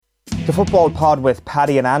The Football Pod with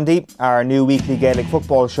Paddy and Andy, our new weekly Gaelic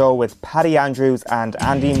football show with Paddy Andrews and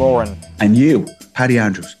Andy Moran. And you, Paddy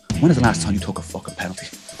Andrews, when was the last time you took a fucking penalty?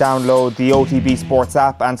 Download the OTB Sports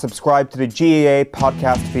app and subscribe to the GAA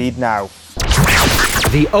podcast feed now.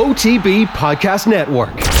 The OTB Podcast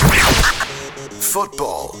Network.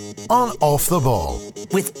 Football on Off the Ball.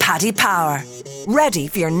 With Paddy Power. Ready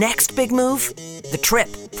for your next big move? The trip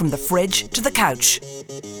from the fridge to the couch.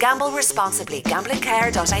 Gamble responsibly.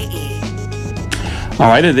 Gamblingcare.ie. All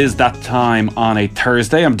right, it is that time on a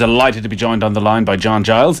Thursday. I'm delighted to be joined on the line by John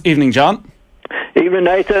Giles. Evening, John. Evening,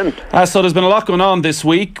 Nathan. So there's been a lot going on this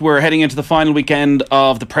week. We're heading into the final weekend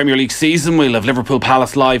of the Premier League season. We'll have Liverpool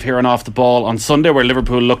Palace live here on Off the Ball on Sunday, where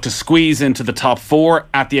Liverpool look to squeeze into the top four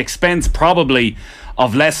at the expense probably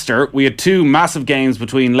of Leicester. We had two massive games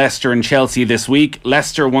between Leicester and Chelsea this week.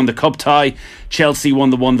 Leicester won the cup tie. Chelsea won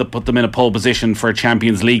the one that put them in a pole position for a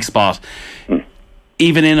Champions League spot.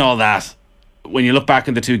 Even in all that, when you look back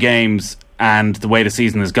in the two games and the way the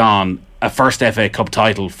season has gone, a first FA Cup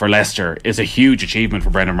title for Leicester is a huge achievement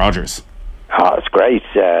for Brendan Rodgers. Oh, it's great.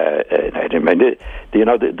 I mean,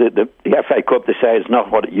 the FA Cup, they say, is not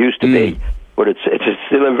what it used to be, but it's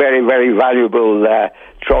still a very, very valuable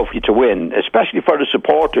trophy to win, especially for the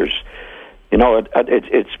supporters. You know,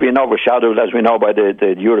 it's been overshadowed, as we know, by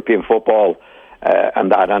the European football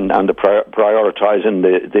and the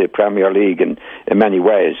prioritising the Premier League in many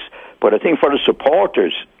ways. But I think for the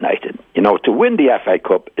supporters, Nathan, you know, to win the FA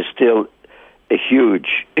Cup is still a huge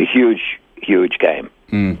game.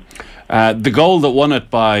 The goal that won it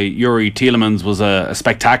by Yuri Tielemans was a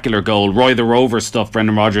spectacular goal. Roy the Rover stuff,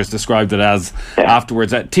 Brendan Rodgers described it as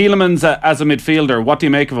afterwards. Tielemans as a midfielder, what do you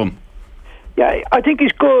make of him? Yeah, I think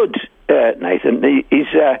he's good, Nathan.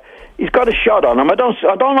 He's got a shot on him. I don't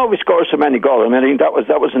know if he scores so many goals. I mean, I think that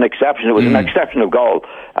was an exception. It was an exceptional goal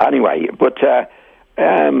anyway. But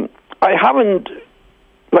I haven't,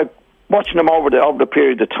 like, watching him over the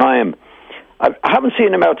period of time, I haven't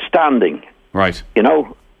seen him outstanding. Right. You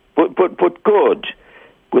know, but good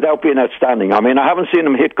without being outstanding. I mean, I haven't seen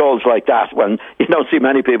him hit goals like that. When you don't see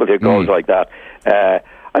many people hit goals like that.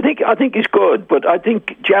 I think he's good, but I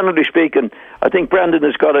think generally speaking, I think Brendan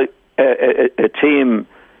has got a team,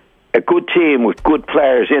 a good team with good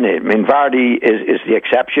players in it. I mean, Vardy is the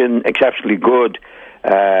exception, exceptionally good,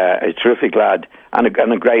 a terrific lad, and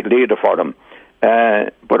a great leader for them.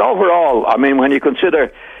 But overall, I mean, when you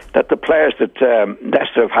consider that the players that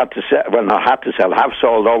Leicester have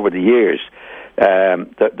sold over the years,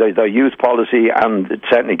 their youth policy and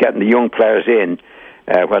certainly getting the young players in,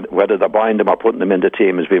 whether they're buying them or putting them in the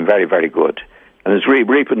team, has been very, very good. And it's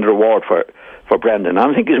reaping the reward for Brendan.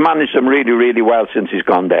 And I think he's managed them really, really well since he's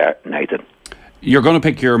gone there, Nathan. You're going to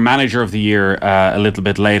pick your manager of the year a little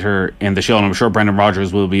bit later in the show, and I'm sure Brendan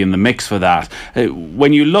Rodgers will be in the mix for that.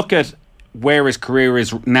 When you look at where his career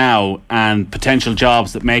is now and potential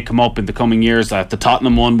jobs that may come up in the coming years, the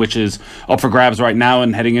Tottenham one, which is up for grabs right now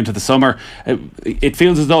and heading into the summer, it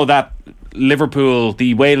feels as though that Liverpool,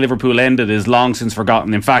 the way Liverpool ended, is long since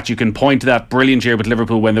forgotten. In fact, you can point to that brilliant year with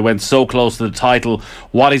Liverpool when they went so close to the title,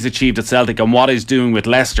 what he's achieved at Celtic and what he's doing with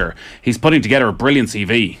Leicester. He's putting together a brilliant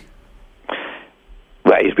CV.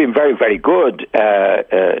 Well, he's been very, very good.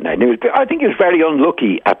 I think he was very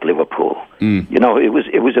unlucky at Liverpool. You know, it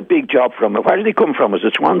was a big job for him. Where did he come from? Was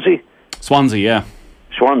it Swansea? Swansea, yeah.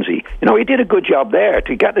 Swansea. You know, he did a good job there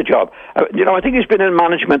to get the job. You know, I think he's been in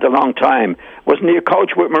management a long time. Wasn't he a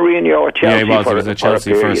coach with Mourinho or Chelsea? Yeah, he was. He was at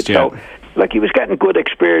Chelsea first, yeah. So, like, he was getting good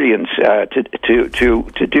experience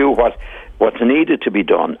to do what's needed to be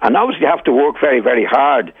done. And obviously you have to work very, very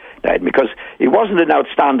hard, because he wasn't an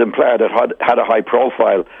outstanding player that had a high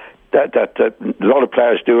profile that a lot of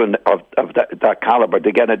players do of that calibre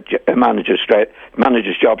to get a manager's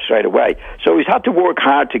job straight away. So he's had to work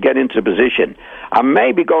hard to get into position. And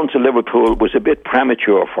maybe going to Liverpool was a bit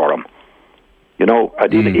premature for him. You know,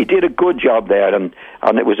 he did a good job there, and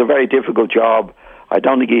it was a very difficult job. I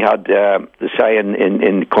don't think he had the say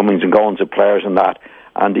in comings and goings of players and that.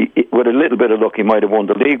 And with a little bit of luck, he might have won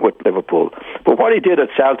the league with Liverpool. But what he did at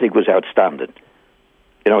Celtic was outstanding.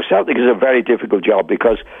 You know, Celtic is a very difficult job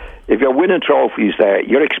because if you're winning trophies there,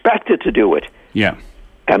 you're expected to do it. Yeah.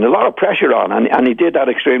 And a lot of pressure on, and he did that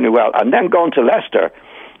extremely well. And then going to Leicester,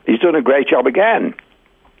 he's done a great job again.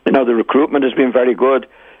 You know, the recruitment has been very good.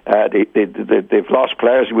 They've lost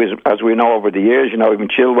players, as we know, over the years. You know, even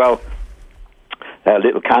Chilwell,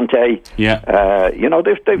 little Kante. Yeah. You know,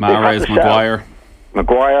 they've Mahrez,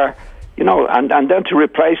 Maguire, you know, and then to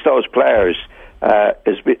replace those players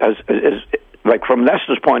is like, from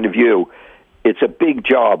Leicester's point of view, it's a big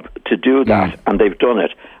job to do that, and they've done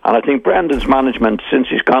it. And I think Brendan's management, since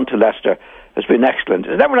he's gone to Leicester, has been excellent.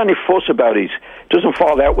 There's never any fuss about it. Doesn't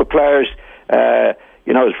fall out with players.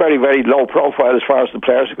 It's very, very low profile as far as the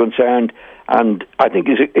players are concerned. And I think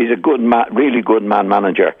he's a good really good man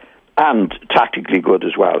manager, and tactically good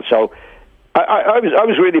as well. So I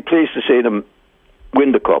was really pleased to see them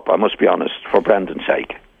win the cup, I must be honest, for Brendan's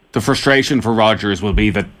sake. The frustration for Rodgers will be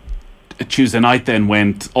that Tuesday night then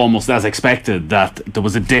went almost as expected, that there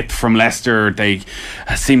was a dip from Leicester. They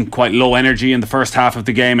seemed quite low energy in the first half of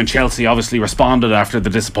the game, and Chelsea obviously responded after the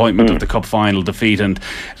disappointment of the cup final defeat, and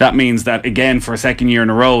that means that again for a second year in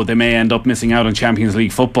a row they may end up missing out on Champions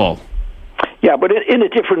League football. Yeah, but in a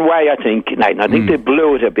different way, I think, Nathan. I think they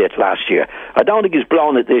blew it a bit last year. I don't think he's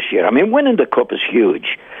blown it this year. I mean, winning the cup is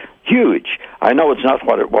huge. Huge. I know it's not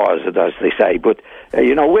what it was, as they say, but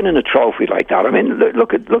winning a trophy like that. I mean,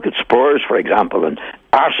 look at Spurs, for example, and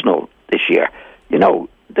Arsenal this year.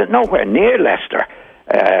 They're nowhere near Leicester,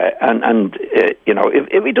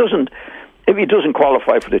 if he doesn't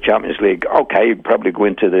qualify for the Champions League, okay, he'd probably go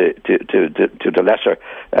into the lesser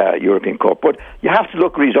European Cup. But you have to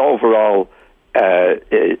look at his overall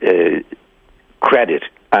credit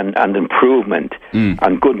and improvement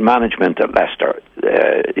and good management at Leicester.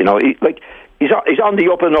 He's on the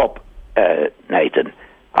up and up, Nathan.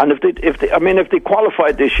 And if they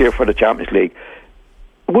qualified this year for the Champions League,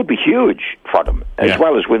 it would be huge for them, as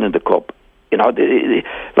well as winning the cup.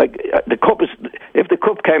 The cup is. If the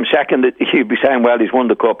cup came second, he'd be saying, "Well, he's won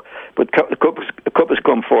the cup," but the cup has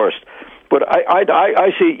come first. But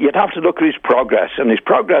I see you'd have to look at his progress, and his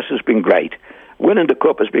progress has been great. Winning the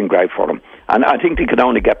cup has been great for him, and I think he can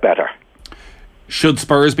only get better. Should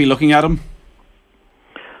Spurs be looking at him?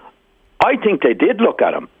 I think they did look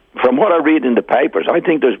at him. From what I read in the papers, I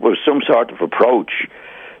think there was some sort of approach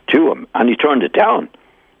to him, and he turned it down.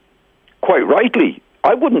 Quite rightly.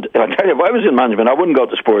 I tell you, if I was in management, I wouldn't go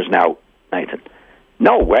to Spurs now, Nathan.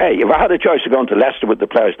 No way. If I had a choice of going to Leicester with the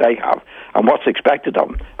players they have and what's expected of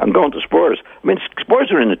them, I'm going to Spurs. I mean,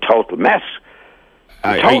 Spurs are in a total mess.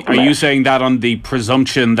 Are you saying that on the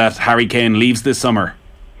presumption that Harry Kane leaves this summer?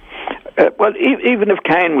 Well, even if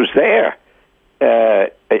Kane was there,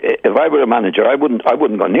 if I were a manager, I wouldn't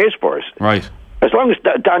go near Spurs. Right. As long as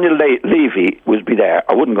Daniel Levy would be there,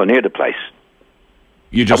 I wouldn't go near the place.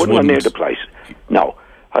 You just wouldn't go near the place. No,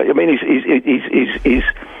 I mean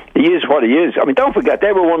he is what he is. I mean, don't forget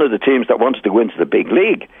they were one of the teams that wanted to go into the big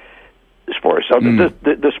league. The Spurs. So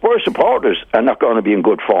the Spurs supporters are not going to be in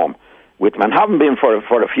good form with him, and haven't been for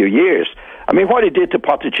a few years. I mean, what he did to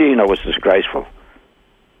Pochettino was disgraceful.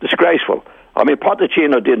 Disgraceful. I mean,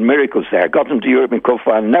 Pochettino did miracles there, got them to European Cup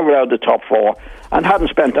final, never out of the top four, and hadn't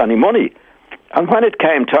spent any money. And when it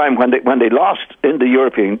came time, when they lost in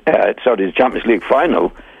the Champions League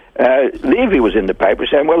final, Levy was in the paper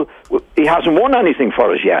saying, well, he hasn't won anything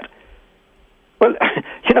for us yet. Well,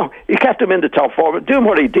 he kept him in the top four, but doing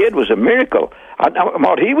what he did was a miracle. And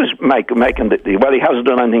what he was making, he hasn't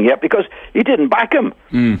done anything yet because he didn't back him.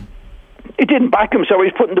 He didn't back him, so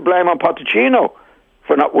he's putting the blame on Pochettino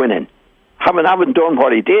for not winning, having done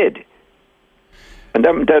what he did. And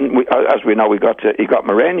then as we know, he got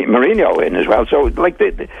Mourinho in as well. So,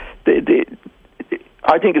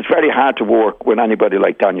 I think it's very hard to work with anybody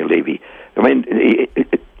like Daniel Levy. I mean,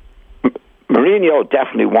 Mourinho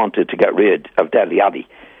definitely wanted to get rid of Dele Alli.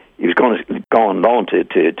 He was going to go on loan to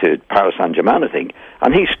Paris Saint-Germain, I think,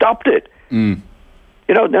 and he stopped it.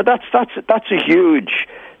 Now that's a huge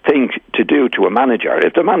thing to do to a manager.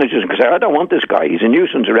 If the manager can say, "I don't want this guy. He's a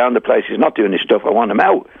nuisance around the place. He's not doing his stuff. I want him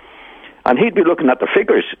out." And he'd be looking at the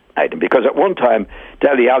figures, Aidan, because at one time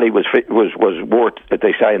Dele Alli was worth, as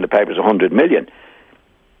they say in the papers, 100 million.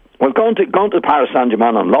 Well, going to Paris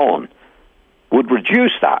Saint-Germain on loan would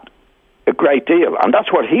reduce that a great deal, and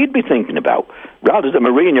that's what he'd be thinking about, rather than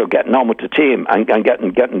Mourinho getting on with the team and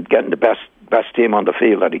getting the best team on the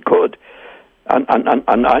field that he could. And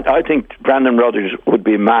I think Brendan Rodgers would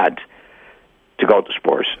be mad to go to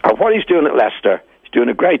Spurs. And what he's doing at Leicester, he's doing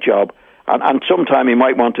a great job. And sometime he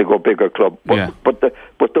might want to go bigger club, but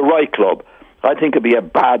the right club. I think it'd be a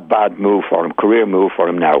bad move for him, career move for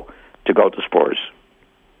him now to go to Spurs.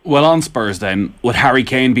 Well, on Spurs then, would Harry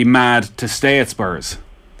Kane be mad to stay at Spurs?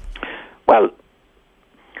 Well,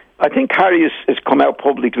 I think Harry has come out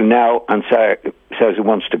publicly now and says he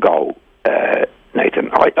wants to go.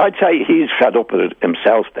 Nathan, I'd say he's fed up with it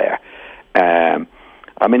himself there.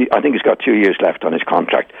 I mean, I think he's got 2 years left on his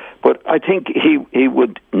contract, but I think he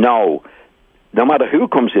would know, no matter who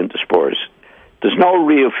comes into Spurs, there's no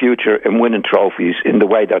real future in winning trophies in the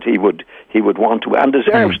way that he would want to and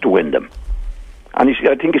deserves to win them. And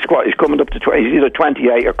I think he's coming up to 20. He's either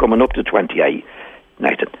 28 or coming up to 28.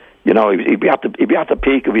 Nathan, he'd be at the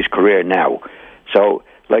peak of his career now. So,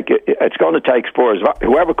 it's going to take Spurs.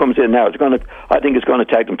 Whoever comes in now, I think it's going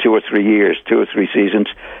to take them 2 or 3 years, 2 or 3 seasons,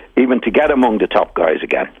 even to get among the top guys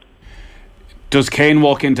again. Does Kane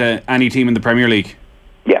walk into any team in the Premier League?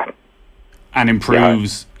 Yeah. And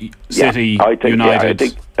improves City, United?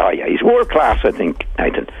 He's world class, I think,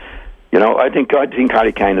 Nathan. I think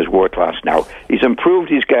Harry Kane is world class now. He's improved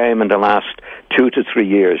his game in the last 2 to 3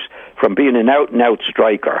 years from being an out and out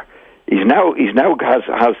striker. He's now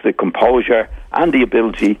has the composure and the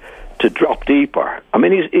ability to drop deeper. I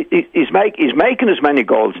mean, he's making as many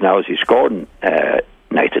goals now as he's scored,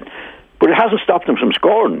 Nathan. But it hasn't stopped him from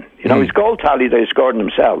scoring. His goal tally that he scored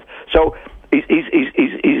himself. So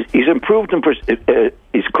he's improved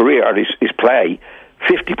his career, or his play,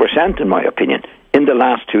 50%, in my opinion, in the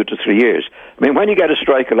last 2 to 3 years. I mean, when you get a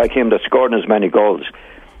striker like him that's scoring as many goals,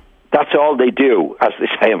 that's all they do, as they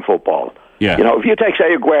say in football. Yeah. If you take,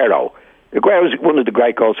 say, Aguero is one of the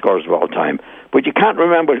great goal scorers of all time, but you can't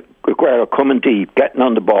remember Aguero coming deep, getting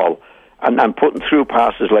on the ball, and putting through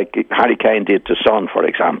passes like Harry Kane did to Son, for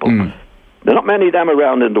example. There are not many of them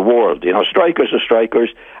around in the world. Strikers are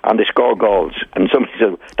strikers, and they score goals. And somebody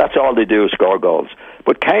said, that's all they do is score goals.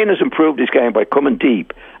 But Kane has improved his game by coming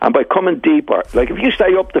deep, and by coming deeper. Like, if you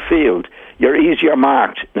stay up the field, you're easier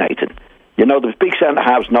marked, Nathan. The big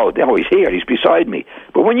centre-halves know, he's here, he's beside me.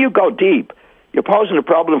 But when you go deep, you're posing a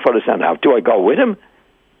problem for the centre-half. Do I go with him?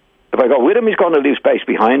 If I go with him, he's going to leave space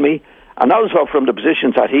behind me. And also from the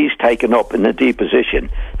positions that he's taken up in the deep position,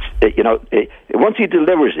 once he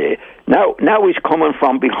delivers it, now he's coming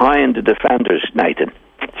from behind the defenders, Nathan.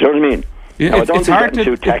 Do you know what I mean? Yeah, I don't it's think hard that's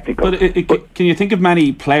too technical. But can you think of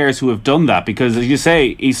many players who have done that? Because, as you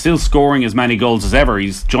say, he's still scoring as many goals as ever.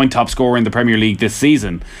 He's joint top scorer in the Premier League this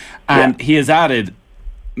season. And he has added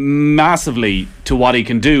massively to what he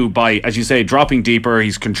can do by, as you say, dropping deeper.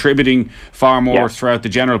 He's contributing far more throughout the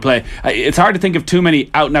general play. It's hard to think of too many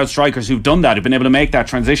out-and-out strikers who've done that, who've been able to make that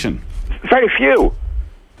transition. Very few.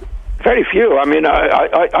 I mean,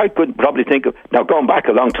 I could probably think of, now going back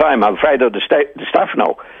a long time, Alfredo Di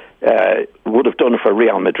Stefano would have done it for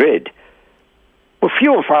Real Madrid. But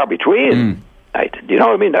few and far between. You know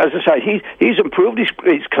what I mean? As I say, he's improved his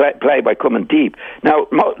play by coming deep. Now,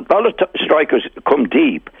 a lot of strikers come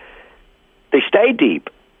deep. They stay deep,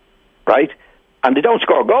 right? And they don't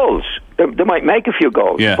score goals. They might make a few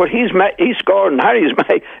goals. Yeah. But he's scored, and Harry is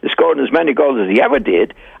scoring as many goals as he ever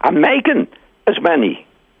did, and making as many.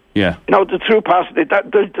 Yeah. The through pass,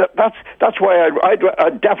 that's why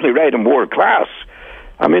I'd definitely rate him world class.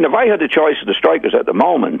 I mean, if I had a choice of the strikers at the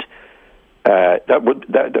moment, I'd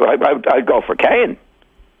go for Kane.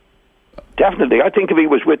 Definitely. I think if he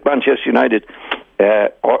was with Manchester United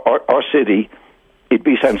or City, he'd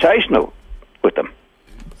be sensational with them.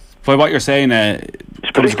 By what you're saying,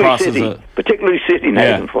 comes across particularly City,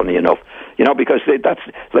 Nathan, funny enough. Because they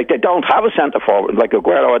don't have a centre forward like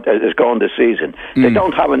Aguero is going this season. They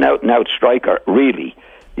don't have an out and out striker, really.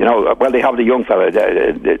 Well, they have the young fella,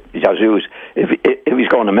 Jesus, if he's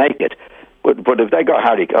going to make it. But if they got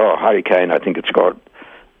Harry Kane, I think he'd score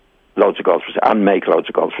loads of goals and make loads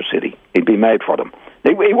of goals for City. He'd be made for them.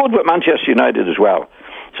 He would with Manchester United as well.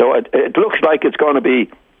 So it looks like it's going to be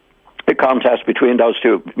a contest between those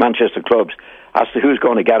two Manchester clubs as to who's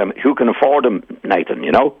going to get him, who can afford him, Nathan,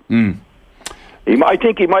 I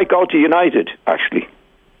think he might go to United, actually.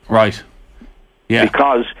 Right. Yeah.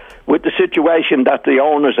 Because with the situation that the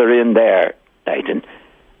owners are in there, Nathan,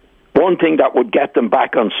 one thing that would get them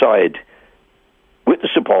back on side with the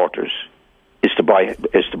supporters is to buy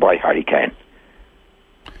Harry Kane.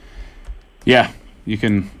 Yeah, you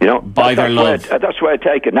can buy their love. That's where I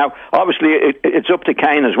take it. Now, obviously, it's up to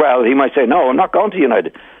Kane as well. He might say, "No, I'm not going to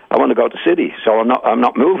United. I want to go to City, so I'm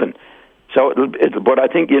not moving." So, but I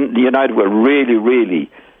think United will really, really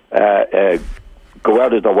go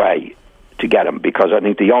out of their way to get him, because I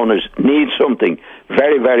think the owners need something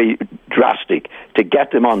very, very drastic to get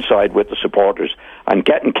them on side with the supporters, and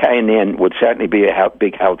getting Kane in would certainly be a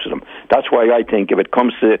big help to them. That's why I think if it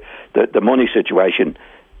comes to the money situation,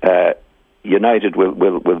 United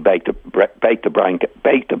will bake the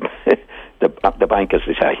bank, as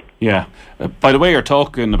they say. Yeah. By the way you're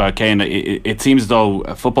talking about Kane, it seems as though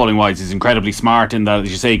footballing wise he's incredibly smart in that, as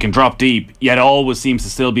you say, he can drop deep, yet always seems to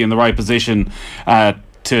still be in the right position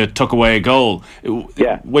to tuck away a goal.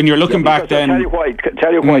 Yeah. When you're looking back, then tell you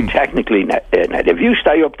why technically, Ned, if you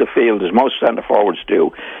stay up the field as most centre forwards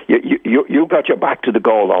do, you got your back to the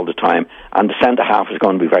goal all the time, and the centre half is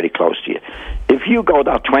going to be very close to you. If you go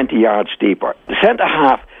that 20 yards deeper, the centre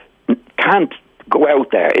half can't go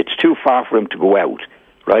out there. It's too far for him to go out,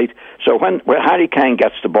 right? So when Harry Kane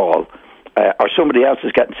gets the ball or somebody else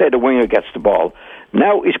is getting, say the winger gets the ball,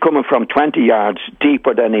 now he's coming from 20 yards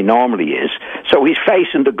deeper than he normally is, so he's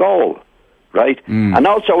facing the goal, right? And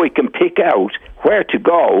also he can pick out where to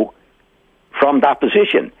go from that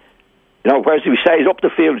position. You know, whereas if he stays up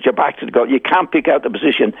the field with your back to the goal, you can't pick out the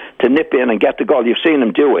position to nip in and get the goal. You've seen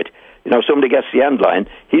him do it. You know, somebody gets the end line,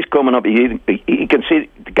 he's coming up, he can see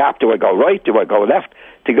the gap. Do I go right? Do I go left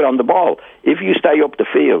to get on the ball? If you stay up the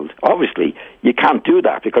field, obviously, you can't do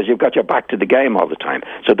that because you've got your back to the game all the time.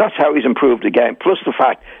 So that's how he's improved the game, plus the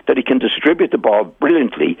fact that he can distribute the ball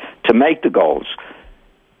brilliantly to make the goals.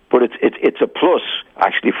 But it's a plus,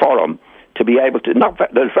 actually, for him to be able to...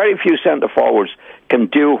 There's very few centre-forwards can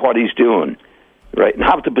do what he's doing, right, and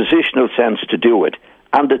have the positional sense to do it,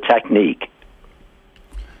 and the technique.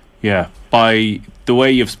 Yeah, by the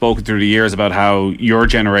way you've spoken through the years about how your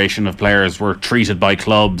generation of players were treated by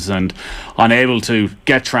clubs and unable to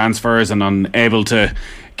get transfers and unable to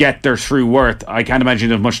get their true worth, I can't imagine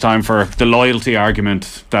you have much time for the loyalty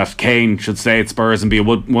argument that Kane should stay at Spurs and be a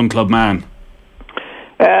one-club man.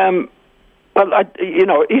 Well,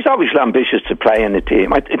 he's obviously ambitious to play in the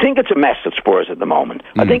team. I think it's a mess at Spurs at the moment.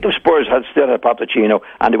 I think if Spurs had still had Pochettino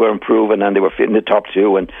and they were improving and they were in the top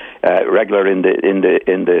two and regular in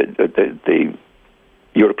the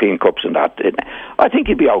European Cups and that, I think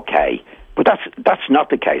he'd be okay. But that's not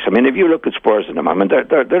the case. I mean, if you look at Spurs at the moment,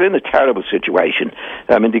 they're in a terrible situation.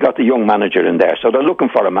 I mean, they got the young manager in there, so they're looking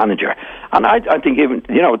for a manager. And I think even,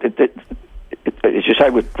 as you say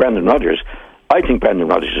with Brendan Rodgers, I think Brendan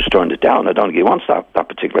Rodgers has turned it down. I don't think he wants that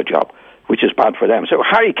particular job, which is bad for them. So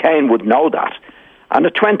Harry Kane would know that. And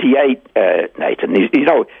at 28, Nathan,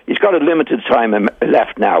 he's got a limited time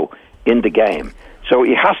left now in the game. So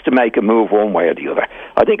he has to make a move one way or the other.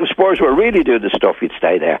 I think if Spurs were really doing this stuff, he'd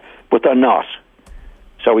stay there. But they're not.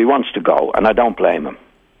 So he wants to go, and I don't blame him.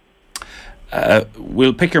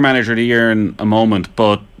 We'll pick your manager of the year in a moment,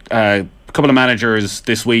 but... a couple of managers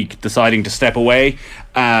this week deciding to step away.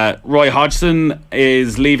 Roy Hodgson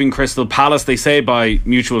is leaving Crystal Palace, they say by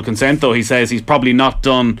mutual consent, though he says he's probably not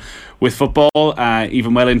done with football,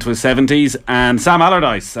 even well into his 70s. And Sam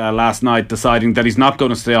Allardyce last night deciding that he's not going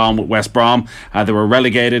to stay on with West Brom. They were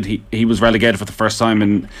relegated. He was relegated for the first time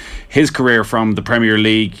in his career from the Premier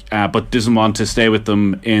League, but doesn't want to stay with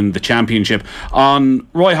them in the Championship. On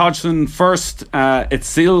Roy Hodgson first, it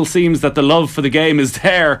still seems that the love for the game is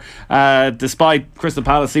there, despite Crystal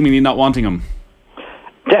Palace seemingly not wanting him.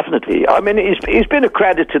 Definitely. I mean, he's been a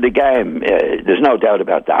credit to the game. There's no doubt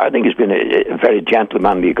about that. I think he's been a very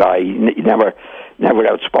gentlemanly guy. He never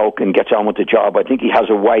outspoken, gets on with the job. I think he has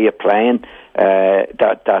a way of playing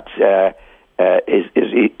that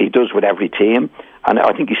he does with every team, and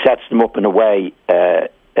I think he sets them up in a way,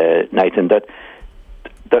 Nathan, that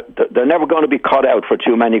they're never going to be cut out for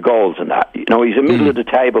too many goals and that. You know, he's a middle of the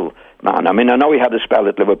table man. I mean, I know he had a spell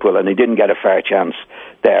at Liverpool and he didn't get a fair chance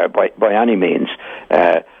there by any means.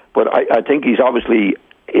 But I think he's obviously...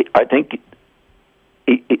 I think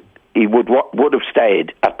he would have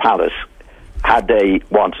stayed at Palace had they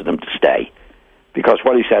wanted him to stay. Because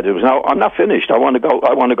what he said was, no, I'm not finished. I want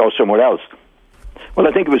to go somewhere else. Well,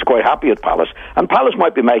 I think he was quite happy at Palace. And Palace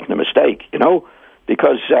might be making a mistake,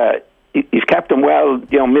 because... he's kept them well,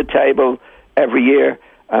 mid-table every year,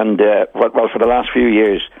 and for the last few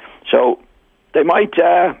years. So they might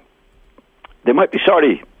be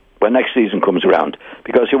sorry when next season comes around,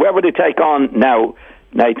 because whoever they take on now,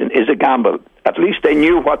 Nathan, is a gamble. At least they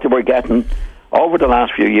knew what they were getting over the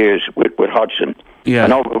last few years with Hodgson,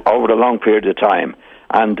 and over a long period of time.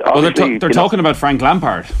 And they're talking about Frank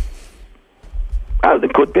Lampard. Well,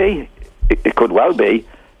 it could be. It could well be.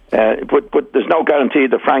 But there's no guarantee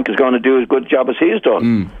that Frank is going to do as good a job as he's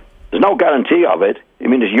done. There's no guarantee of it. I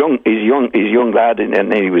mean, he's young lad,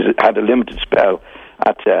 and he had a limited spell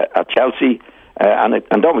at Chelsea, and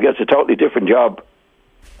don't forget, it's a totally different job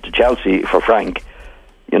to Chelsea for Frank.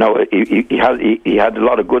 He had a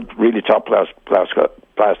lot of good, really top class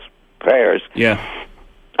players. Yeah.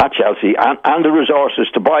 At Chelsea, and the resources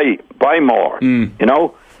to buy more.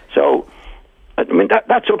 So. I mean,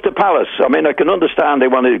 that's up to Palace. I mean, I can understand they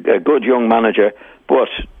want a good young manager, but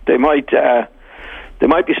they might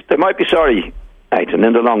be sorry, Nathan,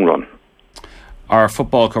 in the long run. Our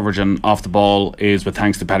football coverage on Off the Ball is with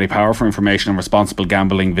thanks to Paddy Power. For information on responsible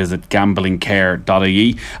gambling, visit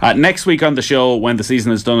gamblingcare.ie. Next week on the show, when the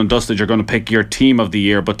season is done and dusted, you're going to pick your team of the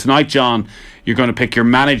year. But tonight, John, you're going to pick your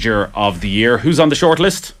manager of the year. Who's on the short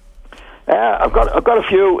list? I've got a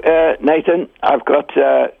few, Nathan. I've got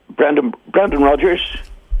Brendan Rodgers.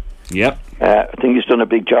 Yep. I think he's done a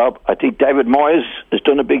big job. I think David Moyes has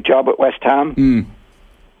done a big job at West Ham.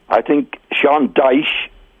 I think Sean Dyche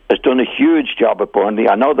has done a huge job at Burnley.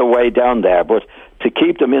 I know they're way down there, but to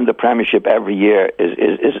keep them in the Premiership every year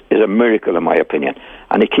is a miracle, in my opinion.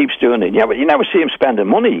 And he keeps doing it. Yeah, but you never see him spending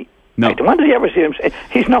money. No. Right? When did you ever see him?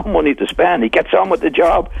 He's no money to spend. He gets on with the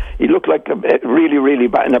job. He looked like really, really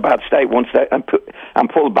in a bad state once and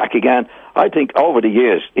pulled back again. I think over the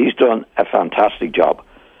years he's done a fantastic job.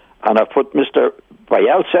 And I've put Mr.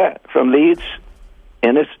 Bielsa from Leeds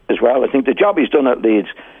in it as well. I think the job he's done at Leeds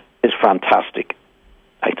is fantastic.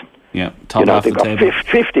 Right? Yeah, top half they've the got table.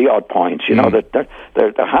 50 odd points. You know,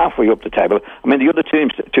 they're halfway up the table. I mean, the other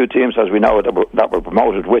two teams, as we know, that were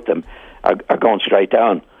promoted with them, are going straight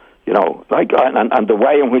down. You know, and the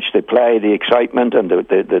way in which they play, the excitement and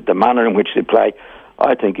the manner in which they play,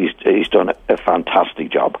 I think he's done a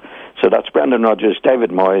fantastic job. So that's Brendan Rodgers,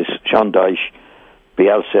 David Moyes, Sean Dyche,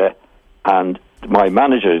 Bielsa, and my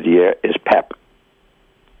manager of the year is Pep.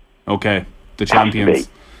 Okay, the champions.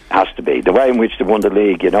 Has to be. The way in which they won the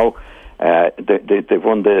league, you know, they've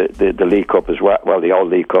won the League Cup as well, the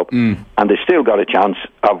old League Cup, and they still got a chance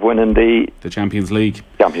of winning the Champions League.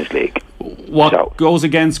 What goes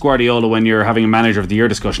against Guardiola when you're having a manager of the year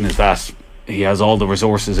discussion is that he has all the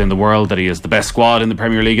resources in the world, that he has the best squad in the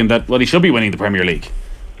Premier League, and that he should be winning the Premier League.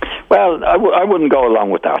 Well, I wouldn't go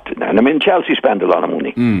along with that. And I mean, Chelsea spent a lot of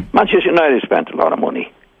money. Manchester United spent a lot of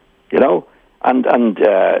money, you know, and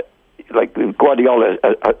like Guardiola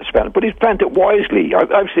spent, but he spent it wisely.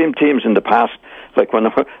 I've seen teams in the past, like when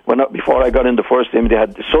before I got in the first team, they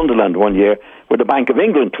had Sunderland one year with the Bank of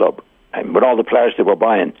England club, and with all the players they were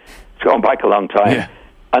buying. It's going back a long time, yeah.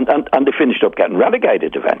 and they finished up getting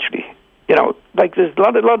relegated eventually. You know, like there's a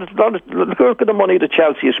lot of look at the money that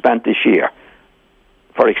Chelsea has spent this year,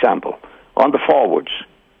 for example, on the forwards,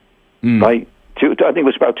 right? I think it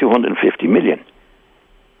was about 250 million.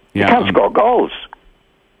 Yeah, they can't score goals.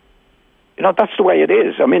 You know, that's the way it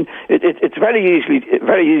is. I mean, it's very easy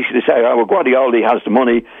to say, oh, well, Guardiola has the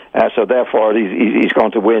money, so therefore he's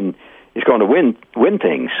going to win. He's going to win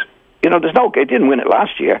things. You know, he didn't win it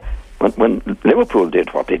last year when Liverpool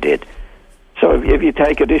did what they did. So if you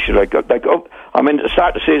take an issue like I mean, at the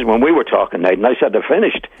start of the season when we were talking, Nathan, I said they're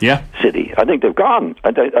finished. Yeah. City. I think they've gone.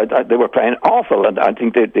 They were playing awful, and I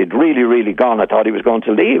think they'd really, really gone. I thought he was going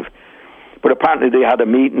to leave. But apparently they had a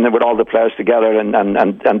meeting with all the players together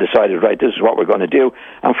and decided, right, this is what we're going to do.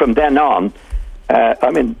 And from then on, I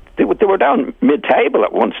mean, they were down mid-table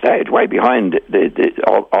at one stage, way behind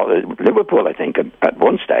Liverpool, I think, at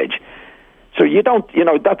one stage. So you don't, you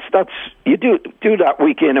know, that's you do that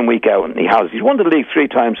week in and week out, and he's won the league 3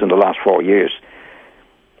 times in the last 4 years.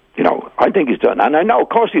 You know, I think he's done, and I know, of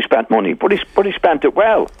course, he spent money, but he spent it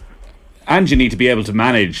well. And you need to be able to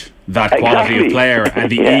manage that quality of player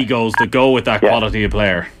and the egos that go with that quality of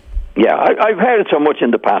player. Yeah, I've heard it so much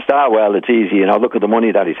in the past. Well, it's easy, you know, look at the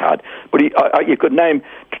money that he's had. But you could name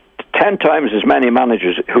 10 times as many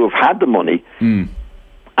managers who have had the money and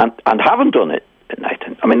haven't done it,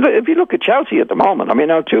 Nathan. I mean, if you look at Chelsea at the moment, I mean,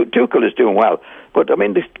 now Tuchel is doing well, but I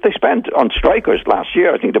mean, they spent on strikers last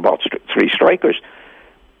year. I think they bought 3 strikers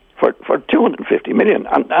for 250 million,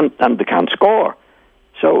 and they can't score.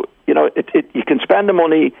 So, you know, you can spend the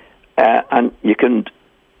money and you can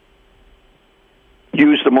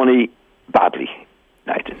use the money badly,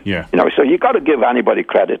 Nathan. Yeah. You know, so you got to give anybody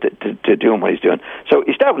credit to doing what he's doing. So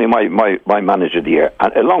he's definitely my manager of the year,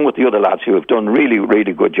 and along with the other lads who have done really,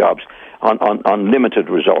 really good jobs on limited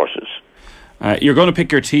resources. You're going to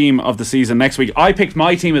pick your team of the season next week. I picked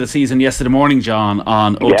my team of the season yesterday morning, John,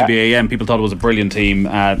 on OTBAM. People thought it was a brilliant team.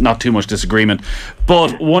 Not too much disagreement.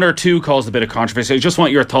 But one or two caused a bit of controversy. I just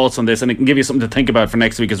want your thoughts on this, and it can give you something to think about for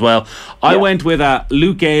next week as well. I went with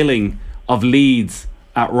Luke Ayling of Leeds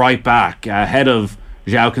at right back, ahead of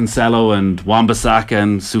João Cancelo and Wan-Bissaka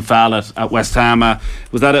and Soufal at West Ham.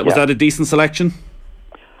 Was that a decent selection?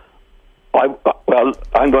 Well,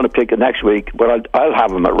 I'm going to pick it next week, but I'll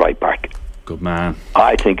have him at right back. Good man.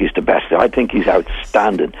 I think he's the best. I think he's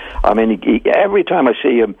outstanding. I mean, every time I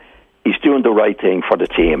see him, he's doing the right thing for the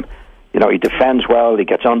team. You know, he defends well, he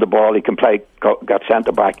gets on the ball, he can play, got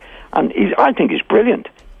centre back, and I think he's brilliant.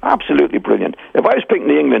 Absolutely brilliant. If I was picking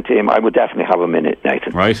the England team, I would definitely have him in it,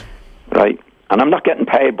 Nathan. Right. And I'm not getting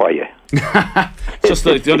paid by you. Just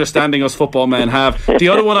the understanding us football men have. The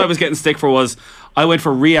other one I was getting stick for was I went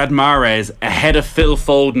for Riyad Mahrez ahead of Phil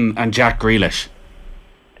Foden and Jack Grealish.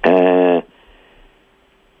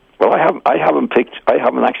 Well, I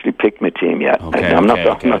haven't actually picked my team yet. Okay, I'm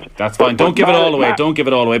okay. not. That's fine. Don't give it all away. Don't give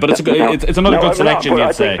it all away. But it's another good selection,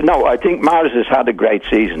 you'd say. I think Mahrez has had a great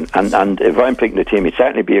season, and if I'm picking the team, he'd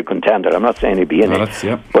certainly be a contender. I'm not saying he'd be in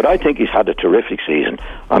it, but I think he's had a terrific season.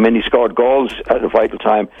 I mean, he scored goals at a vital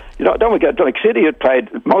time. You know, don't forget, like City had played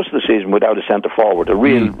most of the season without a centre forward, a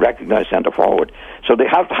real recognised centre forward. So they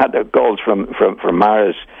have had the goals from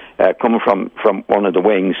Mahrez coming from one of the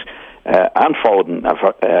wings, and Foden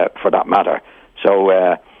for that matter.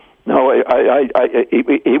 So no,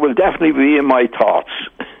 he will definitely be in my thoughts.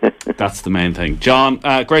 That's the main thing. John,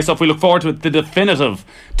 great stuff. We look forward to it. The definitive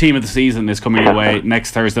team of the season is coming your way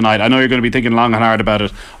next Thursday night. I know you're going to be thinking long and hard about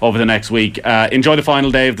it over the next week. Enjoy the final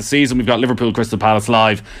day of the season. We've got Liverpool Crystal Palace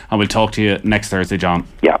live, and we'll talk to you next Thursday, John.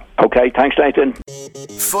 Yeah, okay. Thanks, Nathan.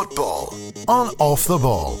 Football on Off the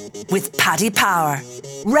Ball. With Paddy Power.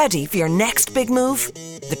 Ready for your next big move?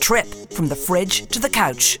 The trip from the fridge to the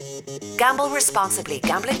couch. Gamble responsibly.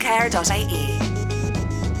 GamblingCare.ie.